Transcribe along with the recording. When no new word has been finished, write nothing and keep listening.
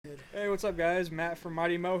what's up, guys? Matt from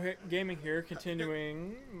MightyMoGaming here,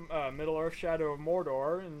 continuing Middle-earth: Shadow of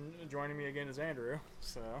Mordor, and joining me again is Andrew.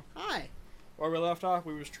 So, hi. Where we left off,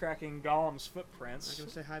 we was tracking Gollum's footprints. Not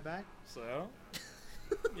gonna say hi back. So,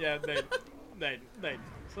 yeah, they.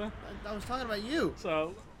 So, I was talking about you.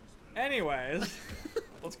 So, anyways,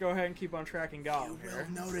 let's go ahead and keep on tracking Gollum here.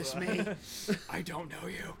 You will notice me. I don't know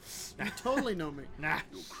you. You totally know me. Nah.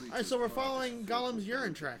 Alright, so we're following Gollum's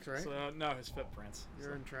urine tracks, right? So, no, his footprints.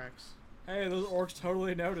 Urine tracks. Hey, those orcs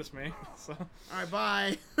totally noticed me. So, Alright,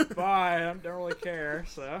 bye. bye. I don't really care.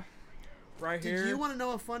 So, right here. Do you want to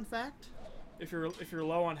know a fun fact? If you're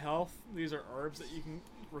low on health, these are herbs that you can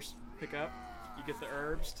pick up. You get the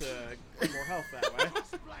herbs to get more health that way.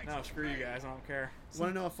 No, screw you guys. I don't care.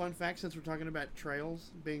 Want to know a fun fact since we're talking about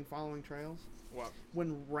trails, following trails? What?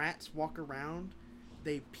 When rats walk around,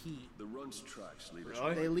 they pee. The run's tracks lead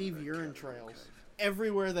Really? They leave urine trails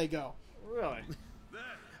everywhere they go. Really? There,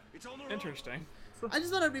 it's on the Interesting. I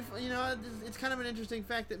just thought it'd be, it's kind of an interesting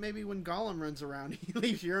fact that maybe when Gollum runs around, he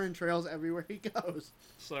leaves urine trails everywhere he goes.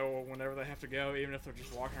 So whenever they have to go, even if they're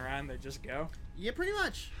just walking around, they just go? Yeah, pretty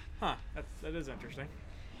much. Huh. That is interesting.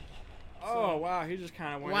 Oh, wow. He just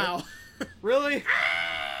kind of went... Wow. Really?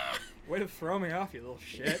 Way to throw me off, you little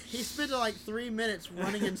shit. He spent like 3 minutes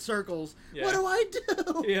running in circles. Yeah. What do I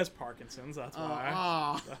do? He has Parkinson's, that's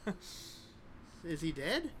why. Is he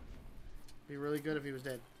dead? Be really good if he was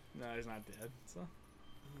dead. No, he's not dead. So,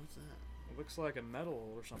 What's that? it looks like a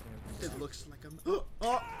medal or something. It looks like a...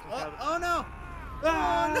 Oh no!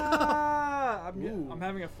 Ah! Ooh. I'm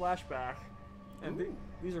having a flashback. And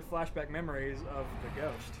these are flashback memories of the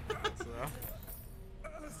ghost. So.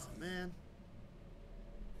 Man.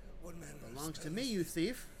 One man Belongs to me, you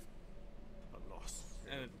thief. a loss.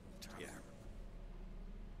 And yeah.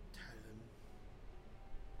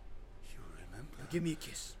 You remember? Give me a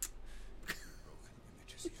kiss. Broken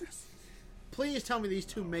images, yes. Please tell me these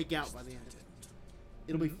two make out by the end of it.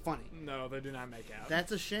 It'll be funny. No, they do not make out.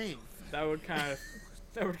 That's a shame. That would kind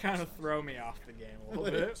of throw me off the game a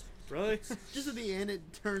little bit. Really? Just at the end, it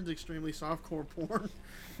turns extremely softcore porn.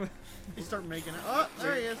 You start making it. Oh,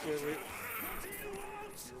 there he is. Wait. You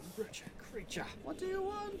wretched creature. What do you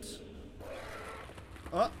want?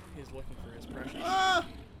 Oh, He's looking for his precious. ah!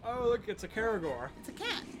 Oh, look, it's a Karagor. It's a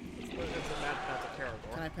cat. That's a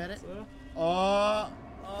Karagor. Can I pet it? So,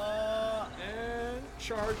 and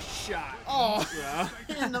charge shot. Oh,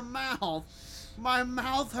 So, in the mouth. My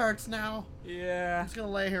mouth hurts now. yeah. I'm just gonna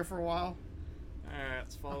lay here for a while. Alright,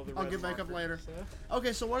 let's follow the I'll red get back up marker. later. So,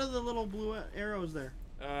 Okay, so what are the little blue arrows there?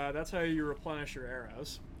 that's how you replenish your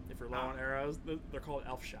arrows. If you're low on arrows, they're called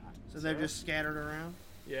elf shot. So they're just scattered around?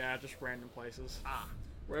 Yeah, just random places. Ah.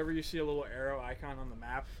 Wherever you see a little arrow icon on the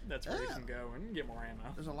map, that's where you Oh. can go and get more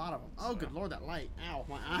ammo. There's a lot of them. Oh, good lord, that light. Ow,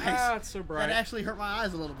 my eyes. Ah, it's so bright. That actually hurt my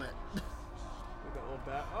eyes a little bit. Look at that little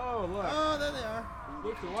bat. Oh, look. Oh, there they are.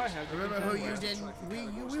 Look who I have. to Remember contend who you with.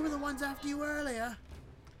 didn't? We were the ones after you earlier.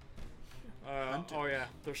 Oh yeah,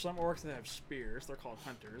 there's some orcs that have spears. They're called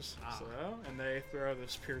hunters. So, and they throw the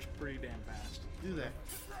spears pretty damn fast. Do they?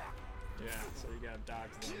 Yeah, so you gotta dodge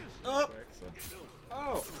them Oh. real quick. So.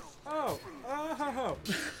 Oh! Oh! Oh!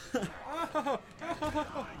 Oh!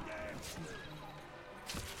 Oh!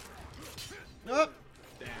 Oh,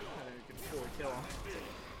 Damn, I didn't get to fully kill him.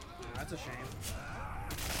 that's a shame.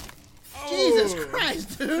 Oh, Jesus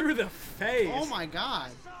Christ, dude! Through the face! Oh my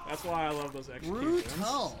God! That's why I love those executions.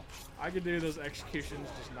 Brutal. I could do those executions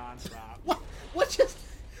just non-stop. What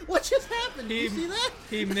just happened? Did you see that?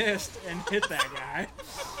 He missed and hit that guy.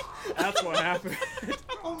 That's what happened.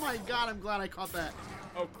 Oh my God! I'm glad I caught that.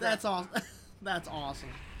 Oh, crap. That's awesome. That's awesome.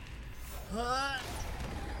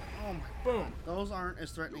 Oh my. Boom. Those aren't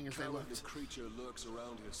as threatening as they The looked. creature lurks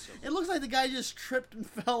around here somewhere. It looks like the guy just tripped and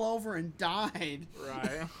fell over and died.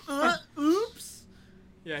 Right. Oops.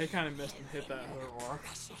 Yeah, he kind of missed and hit that other orc.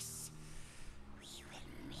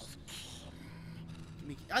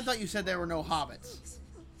 I thought you said there were no hobbits.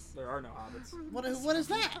 There are no hobbits. What is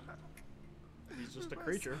that? He's just a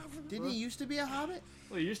creature. Didn't he used to be a hobbit?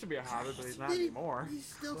 Well, he used to be a hobbit, but he's not Did he- anymore. He's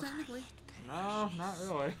still technically. No, not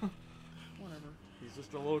really. Whatever. He's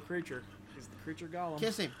just a little creature. He's the creature golem.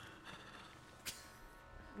 Kiss him.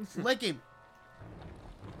 Lick him.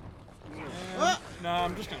 And- Ah! No,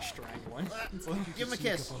 I'm just gonna strangle him. Give him a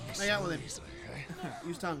kiss. Make out with him.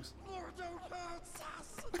 Use tongues.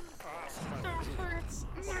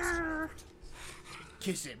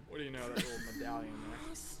 Kiss him. What do you know, that little medallion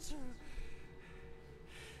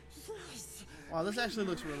Wow, this actually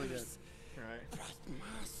looks really good. there? Right.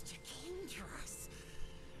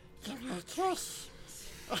 Give me a kiss.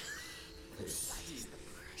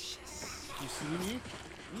 You see me?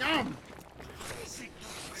 Nom!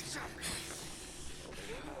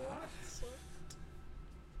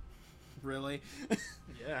 really?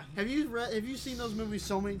 Yeah. Have you seen those movies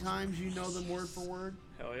so many times you know them word for word?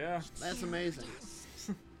 Hell yeah. That's amazing.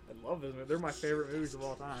 I love those movies. They're my favorite movies of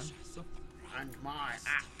all time. And my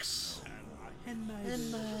axe. And my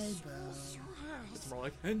And my bow. It's more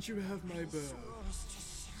like, and you have my bow.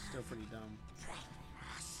 Still pretty dumb.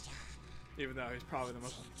 Even though he's probably the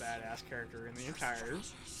most badass character in the entire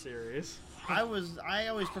series. I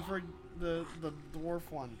always preferred the dwarf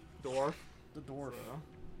one. Dwarf. The dwarf. So,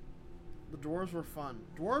 The dwarves were fun.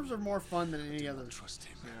 Dwarves are more fun than any other. Trust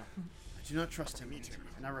him. yeah. I do not trust him,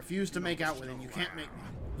 and I refuse to make out with him. You can't make me.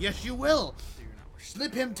 Yes, you will.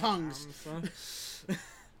 Slip him tongues.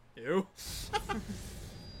 Ew.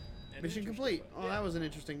 Mission complete. Oh, that was an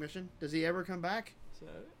interesting mission. Does he ever come back? So,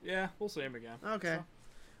 yeah, we'll see him again. Okay. So,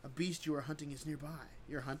 A beast you are hunting is nearby.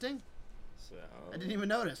 You're hunting? so I didn't even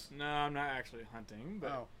notice. No, I'm not actually hunting,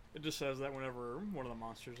 but Oh. it just says that whenever one of the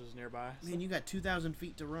monsters is nearby. So. Man, you got 2,000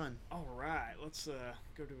 feet to run. All right, let's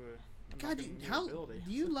go to a. God, new how ability.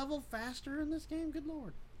 do you level faster in this game? Good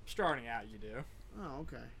lord. Starting out, you do. Oh,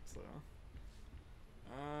 okay. So.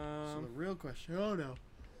 So the real question. Oh no.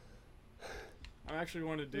 I'm actually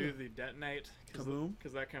going to do the detonate. Kaboom.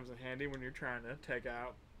 Because that comes in handy when you're trying to take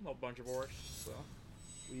out a bunch of orcs. So.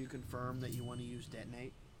 Will you confirm that you want to use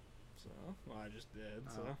detonate? So. Well, I just did.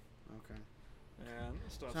 So. Okay. And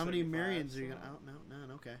still have So how many 75, Marians are you so- gonna? Oh, no,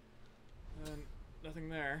 none. Okay. And nothing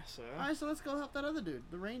there. So. All right, so let's go help that other dude,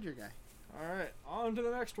 the ranger guy. All right, on to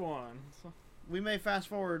the next one. So, We may fast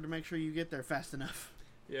forward to make sure you get there fast enough.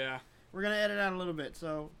 yeah. We're gonna edit out a little bit.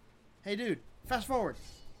 So, hey, dude, fast forward.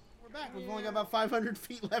 We're back. We've only got about 500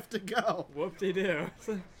 feet left to go. Whoop-de-doo.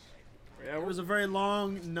 Yeah, It was a very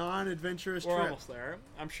long, non-adventurous we're trip. almost there.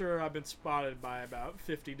 I'm sure I've been spotted by about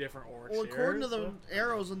 50 different orcs Well, here. according to the so-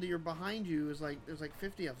 arrows into your behind you, is like there's like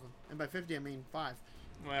 50 of them, and by 50 I mean 5.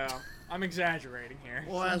 Well, I'm exaggerating here.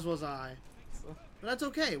 Well, as was I. So, But that's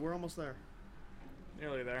okay. We're almost there.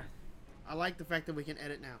 nearly there. I like the fact that we can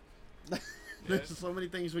edit now. There's so many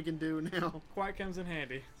things we can do now. Quite comes in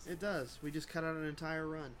handy. It does. We just cut out an entire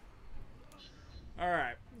run.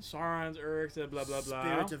 Alright. Sauron's Urks, blah, blah, blah.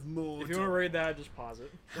 Spirit of Mordor. If you want to read that, just pause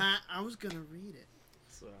it. Ha! I was gonna read it,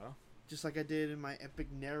 So, just like I did in my epic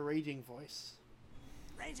narrating voice.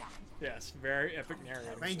 Ranger, yes, very epic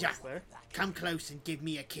narrative. Ranger. voice there. Come close and give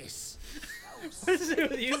me a kiss. What is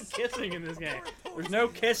it with you kissing in this game? There's no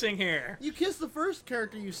kissing here. You kissed the first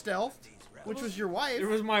character you stealthed, which was your wife. It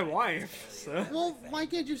was my wife, so. Well, why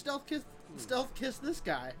can't you stealth kiss this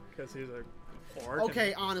guy? Because he's a orc.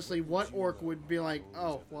 Okay, honestly, what orc would be like,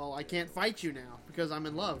 oh, well, I can't fight you now because I'm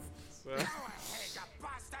in love. So,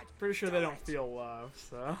 pretty sure they don't feel love,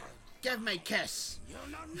 so. Give me a kiss.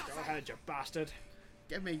 Go ahead, you bastard.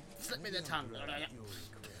 Slip me the tongue.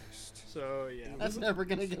 So, yeah. That's never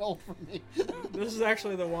gonna get old for me. This is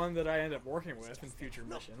actually the one that I end up working with in future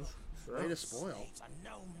missions. So. Way to spoil. are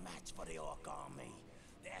no match for the orc army.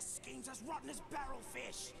 Their schemes as rotten as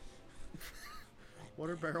barrelfish. What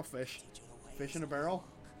are barrelfish? Fish in a barrel?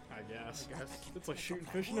 I guess. It's like shooting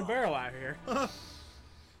fish in a barrel out here.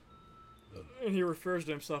 And he refers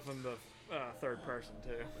to himself in the third person,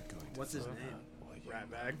 too. What's his name?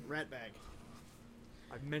 Ratbag. Ratbag.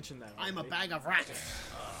 I've mentioned that I'm a already. bag of rats.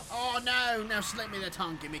 Oh no! Now slip me the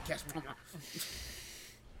tongue. Give me a kiss.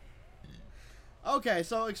 Okay,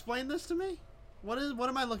 so explain this to me. What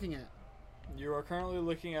am I looking at? You are currently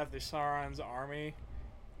looking at the Sauron's army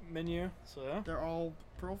menu, so. They're all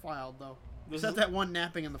profiled though, This except is- that one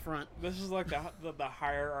napping in the front. This is like the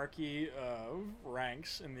hierarchy of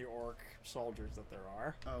ranks in the orc soldiers that there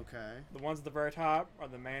are. Okay. The ones at the very top are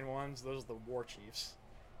the main ones. Those are the war chiefs.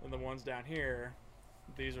 And the ones down here,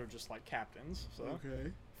 these are just like captains. So Okay.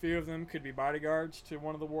 a few of them could be bodyguards to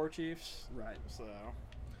one of the war chiefs. Right. So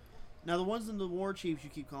Now the ones in the war chiefs you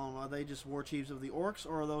keep calling them, are they just war chiefs of the orcs,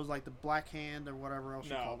 or are those like the Black Hand or whatever else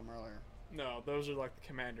you No. called them earlier? no, those are like the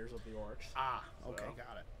commanders of the orcs. Ah. Okay, So-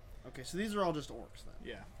 got it. Okay, so these are all just orcs then.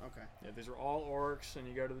 Yeah. Okay. Yeah, these are all orcs, and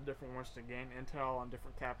you go to the different ones to gain intel on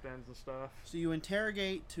different captains and stuff. So you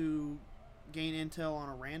interrogate to gain intel on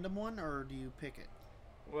a random one, or do you pick it?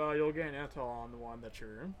 Well, you'll gain intel on the one that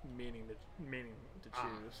you're meaning to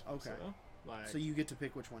choose. okay. So, like, So you get to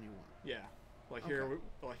pick which one you want. yeah, like Okay.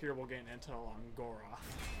 here we'll gain intel on Goroth.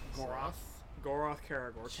 Goroth. So, Goroth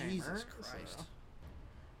Karagor Tamer. Jesus Christ. So,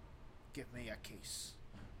 Give me a case.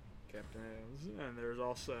 captains, and there's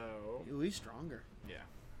also Ooh, he's stronger.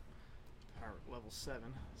 power level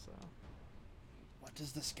 7. So What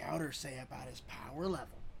does the scouter say about his power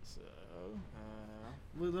level?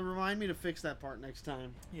 Well, Remind me to fix that part next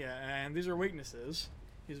time. yeah, and these are weaknesses.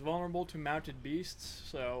 He's vulnerable to mounted beasts.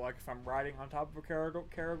 So like if I'm riding on top of a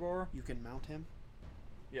Karagor, You can mount him.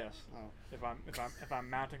 Yes. Oh. If I'm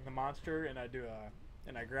mounting the monster and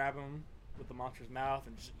I grab him with the monster's mouth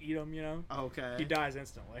and just eat him, you know, Okay. he dies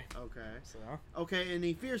instantly. Okay. So Okay, and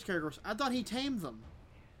he fears Caragors. I thought he tamed them.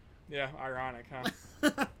 yeah, ironic,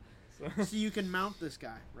 huh? So, So you can mount this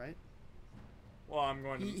guy, right? well, I'm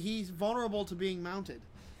going to. He's vulnerable to being mounted.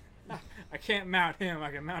 I can't mount him.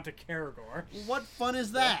 I can mount a Caragor. What fun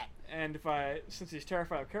is that? And since he's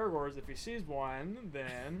terrified of Caragors, if he sees one,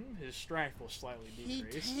 then his strength will slightly He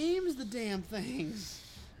decrease. tames the damn things.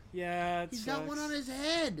 Yeah, He's got one on his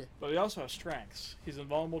head. But he also has strengths. He's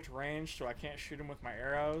invulnerable to range, so I can't shoot him with my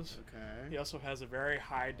arrows. Okay. He also has a very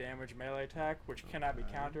high damage melee attack, which cannot be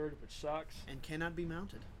countered, which sucks. And cannot be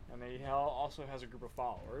mounted. And he also has a group of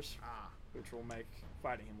followers, Ah. which will make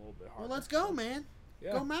fighting him a little bit harder. Well, let's go, man.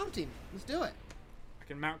 Yeah. Go mount him. Let's do it. I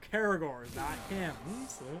can mount Caragors, not him.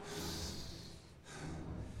 So,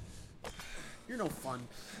 You're no fun.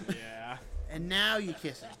 yeah. And now you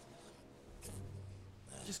kiss him.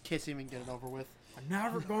 Just kiss him and get it over with. I'm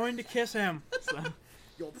never going to kiss him. So,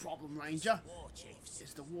 Your problem, Ranger, War chiefs.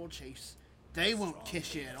 is the war chiefs. They won't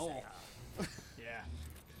kiss you at all. yeah.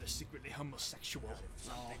 They're secretly homosexual.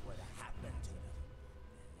 Something would have happened to them.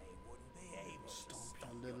 And they wouldn't be able to Stomp stop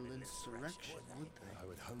your little your insurrection, would they? I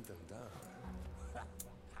would hunt them down.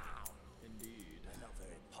 How? Indeed. They're not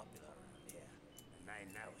very popular around here, and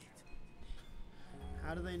they know it.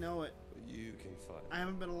 How do they know it? But you can fight. I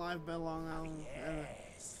haven't been alive that long.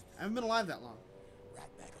 Yes. I haven't been alive that long.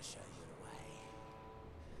 Ratbag will show you the way.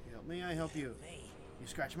 You help me, I help you. Me. You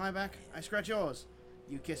scratch my back, I scratch yours.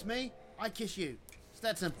 You kiss me, I kiss you. It's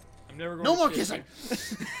that simple. I'm never going No to more kiss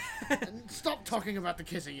kissing! you. And stop talking about the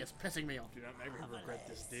kissing, it's pissing me off. Do not make me regret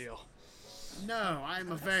this deal. No,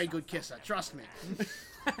 I'm a very good kisser, trust me.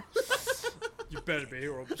 You better be,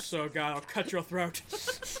 or so God, I'll cut your throat.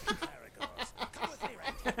 Come with me,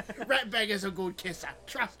 Ratbag. Ratbag is a good kisser,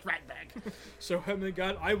 trust Ratbag. So help me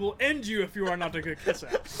God, I will end you if you are not a good kisser.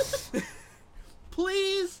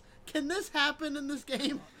 Please, can this happen in this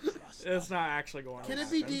game? It's not actually going Can to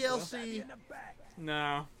it be happen, so- DLC? In the back.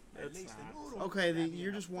 No, At it's least not. the Mordor Okay, family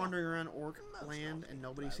you're are just wandering around Orc land and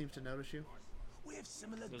nobody seems to notice you. We have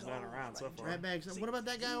similar There's goals, none around so Ranger. far. Ratbag's, what about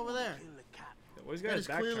that guy over there? Kill the cat. Well, he's That got is his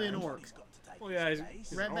back clearly an turned. orc. He's got to take Well, yeah, his he's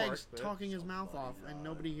place. an orc, Ratbag's but talking his mouth off and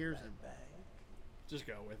nobody hears him. just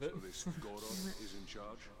go with it. So this Gordon is in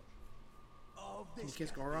charge. Oh, Can you this kiss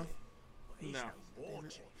cat Goroth? He's No. war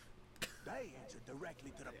chief. They answer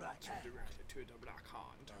directly to the Black Hand. Directly to the Black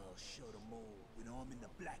Hand. I'll show them all when I'm in the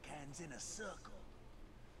Black Hand's inner circle.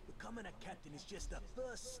 Becoming a captain is just the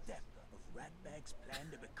first step of Ratbag's plan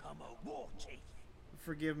to become a war chief.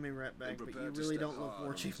 Forgive me, Ratbag, but you prepared to really step don't look hard War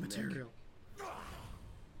on Chief his neck. material.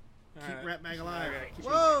 Keep Alright. Ratbag alive. Okay, keep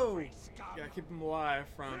Whoa! Gotta keep him alive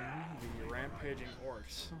from the rampaging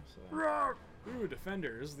orcs. So. Ooh,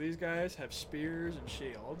 defenders. These guys have spears and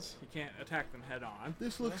shields. You can't attack them head on.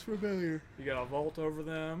 This looks familiar. You gotta vault over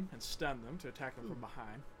them and stun them to attack them from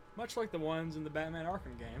behind. Much like the ones in the Batman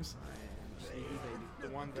Arkham games. The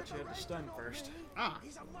one that you had to stun first. Ah,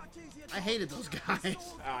 I hated those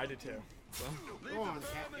guys. Ah, I did too. So, Go on, cat,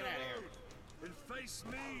 get out of here. And face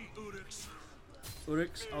me, Urix.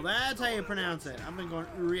 Urix. Oh, that's how you pronounce it. I've been going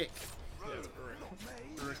Urik. yeah, it's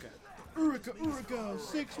Urika. Urika. Urika,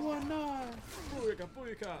 619. Booyaka,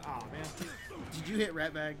 booyaka. Ah, man. Did you hit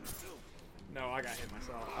Ratbag? No, I got hit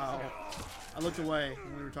myself. Oh. I looked away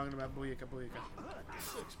when we were talking about Booyaka Booyaka.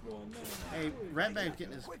 619. Hey, Ratbag's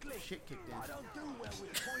getting his shit kicked in. I don't do well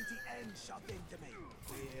with pointy ends shoved into me.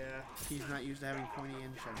 Yeah. He's not used to having pointy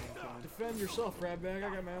ends shoved into him. Defend yourself, Ratbag.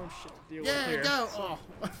 I got my own shit to deal with Yeah, here. go! Oh.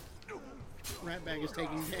 Ratbag is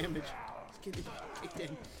taking damage. He's getting kicked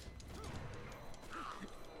in.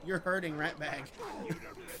 You're hurting Ratbag.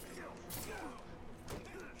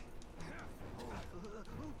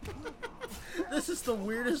 This is the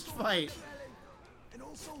weirdest fight. And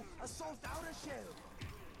also assault outer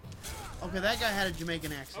shell. Okay, that guy had a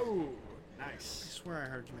Jamaican accent. Oh, I nice. swear I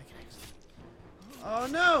heard a Jamaican accent. Oh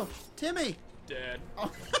no! Timmy! Dead.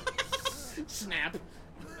 Oh. Snap.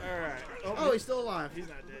 Alright. Oh, he's still alive. He's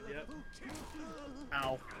not dead yet.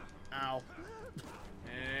 Ow. Ow.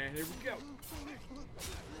 And here we go.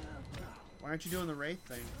 Why aren't you doing the Wraith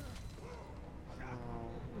thing? Oh,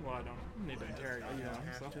 Well, I don't need to interrogate you you. don't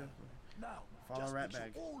have So. to. Now, Follow just Ratbag.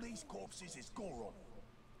 picture all these corpses is Goroth.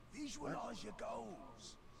 Visualize your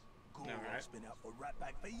goals. Alright. Goroth's been out for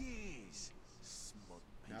Ratbag for years. Smug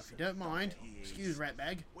Now, piece if you of don't mind, he is. excuse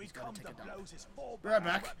Ratbag. We He's come gotta to take a dump. blows as far Right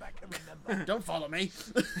back back. as Ratbag can remember. Don't follow me.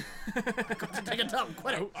 Got to take a dump.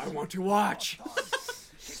 Quit it. I want to watch.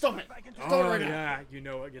 Stop it. Ratbag into Stop Oh, it right now. yeah. You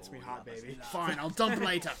know what gets me hot, baby. Fine, I'll dump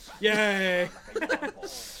later. Yay.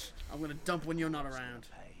 I'm gonna dump when you're not around.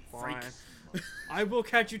 Freak. Fine. I will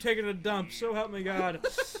catch you taking a dump, so help me God.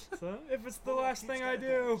 So, if it's the last thing I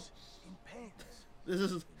do. This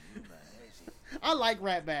is. I like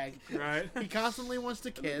Ratbag. Right? He constantly wants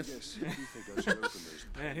to kiss.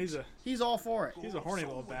 Man, He's all for it. he's a horny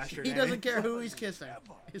little bastard. He ain't doesn't care who he's kissing,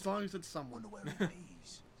 as long as it's someone.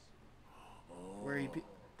 Where he pee.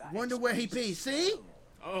 Wonder where he pees. See?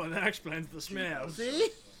 Oh, that explains the smell. See?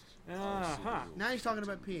 Uh-huh. Now he's talking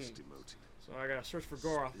about peeing. So I gotta search for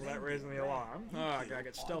Goroth without raising the alarm. Oh, I gotta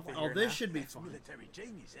get stealthy Oh, here this now. should be fun. Military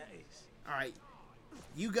genius, that is. All right.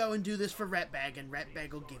 You go and do this for Ratbag, and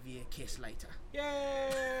Ratbag will give you a kiss later.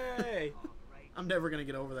 Yay! I'm never gonna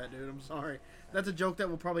get over that, dude. I'm sorry. That's a joke that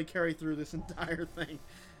will probably carry through this entire thing.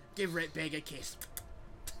 Give Ratbag a kiss.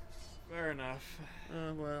 Fair enough.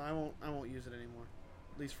 Well, I won't use it anymore.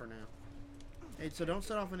 At least for now. Hey, so don't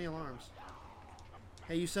set off any alarms.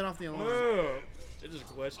 Hey, you set off the alarm. Whoa! It just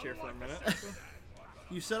glitched here for a minute.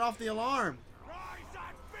 You set off the alarm.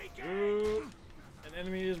 Ooh. An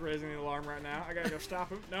enemy is raising the alarm right now. I gotta go stop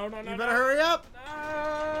him. No, no, no, You better no. hurry up. No!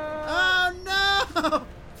 Oh no!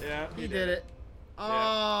 Yeah, He did it.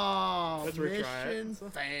 Oh, Let's retry it. mission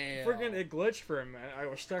failed. Freaking, it glitched for a minute. I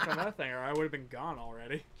was stuck on that thing, or I would have been gone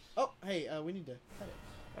already. Oh, hey, we need to cut it.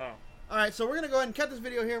 Oh. All right, so we're gonna go ahead and cut this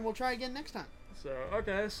video here, and we'll try again next time. So,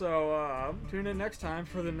 okay, so, tune in next time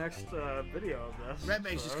for the next, video of this.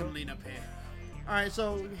 Ratbag's just gonna lean up here. All right,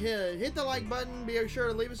 so hit the like button. Be sure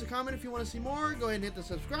to leave us a comment if you want to see more. Go ahead and hit the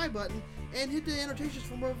subscribe button, and hit the annotations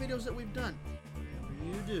for more videos that we've done.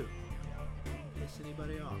 Whatever you do, don't piss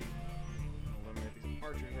anybody off. Eliminate these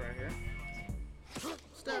archers right here.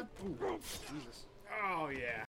 Stop. Ooh, Jesus. Oh, yeah.